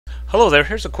Hello there,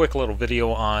 here's a quick little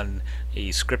video on a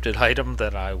scripted item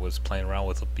that I was playing around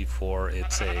with before.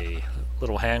 It's a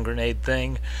little hand grenade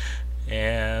thing,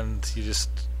 and you just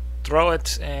throw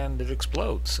it and it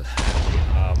explodes.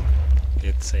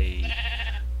 It's a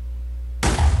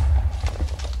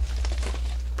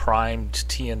primed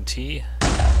TNT,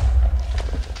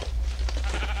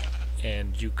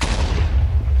 and you can...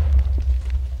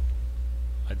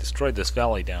 I destroyed this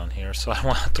valley down here, so I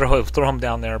want to throw them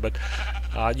down there, but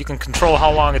you can control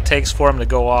how long it takes for them to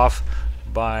go off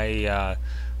by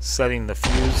setting the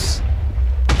fuse.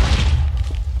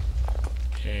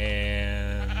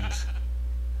 And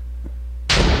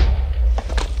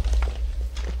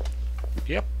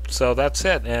yep, so that's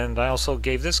it. And I also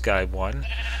gave this guy one,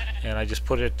 and I just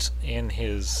put it in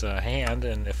his hand,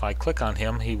 and if I click on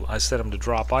him, I set him to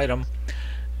drop item,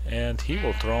 and he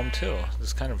will throw them too.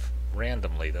 It's kind of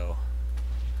randomly though.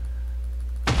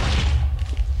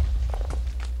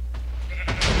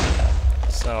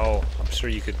 So I'm sure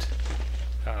you could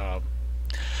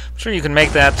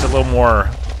make that a little more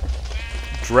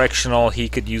directional. He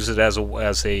could use it as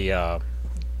a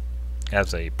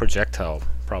projectile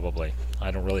probably.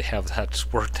 I don't really have that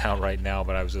worked out right now,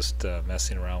 but I was just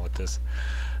messing around with this.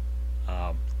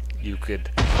 You could,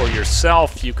 for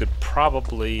yourself, you could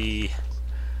probably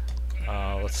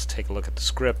let's take a look at the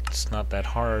script. It's not that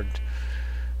hard,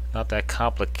 not that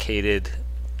complicated.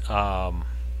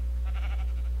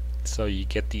 So you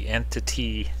get the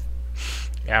entity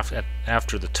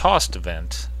after the tossed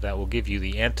event. That will give you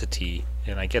the entity,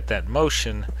 and I get that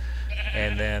motion,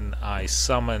 and then I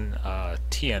summon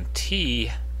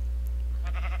TNT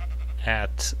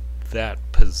at that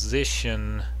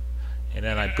position, and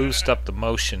then I boost up the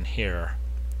motion here.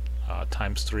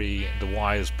 Times 3. The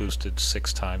Y is boosted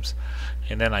 6 times,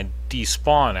 and then I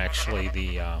despawn actually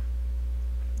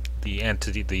the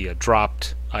entity, the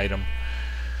dropped item,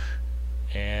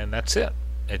 and that's it.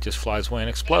 It just flies away and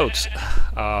explodes.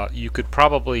 You could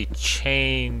probably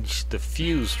change the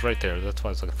fuse right there. That's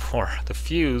what I was looking for. The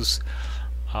fuse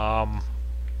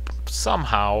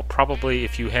somehow, probably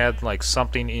if you had like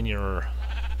something in your,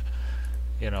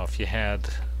 if you had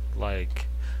like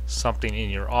something in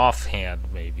your offhand,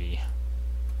 maybe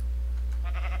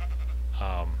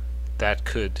that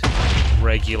could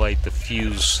regulate the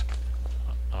fuse.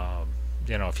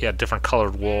 If you had different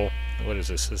colored wool. What is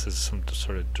this? This is some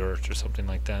sort of dirt or something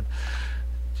like that.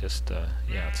 Just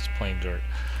yeah, it's just plain dirt.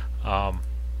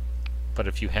 But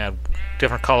if you had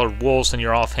different colored wools in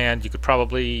your offhand, you could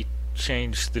probably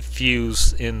change the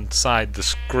fuse inside the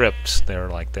script there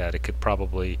like that. It could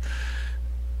probably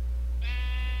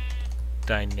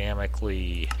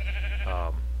dynamically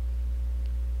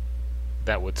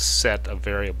that would set a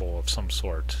variable of some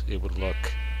sort. It would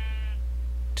look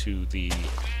to the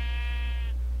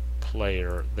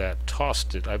player that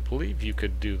tossed it. I believe you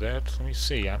could do that. Let me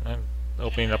see. I'm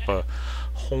opening up a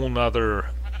whole nother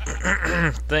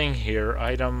thing here.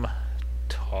 Item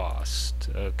tossed.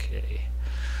 Okay.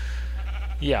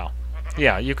 Yeah,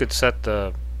 you could set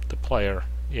the player.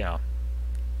 Yeah,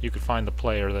 you could find the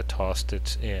player that tossed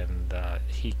it, and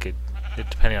he could,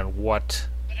 depending on what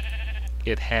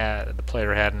the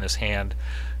player had in his hand,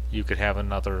 you could have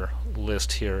another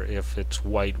list here. If it's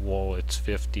white wool, it's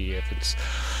 50. If it's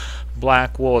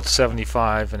black wool, it's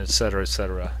 75, and etc.,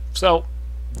 etc. So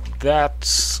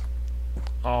that's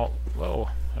all. Whoa,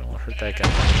 I don't want to hurt that guy.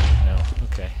 No,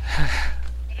 okay.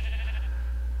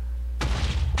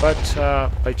 But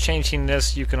by changing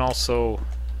this, you can also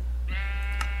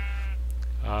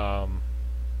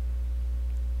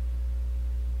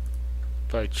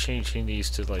by changing these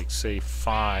to, like, say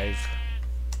 5.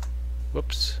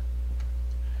 Whoops.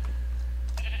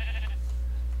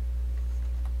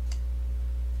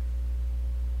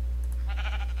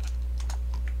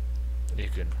 You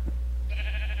can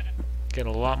get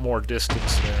a lot more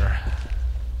distance there.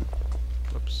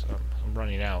 Whoops, I'm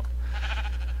running out.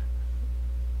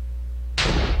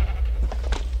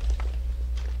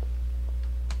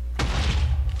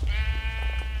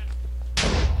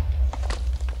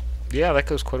 Yeah, that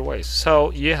goes quite a ways.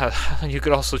 So yeah, you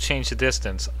could also change the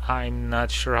distance. I'm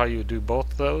not sure how you would do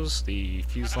both of those, the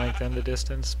fuse length and the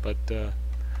distance, but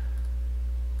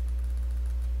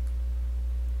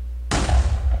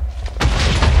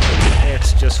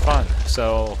it's just fun.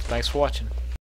 So thanks for watching.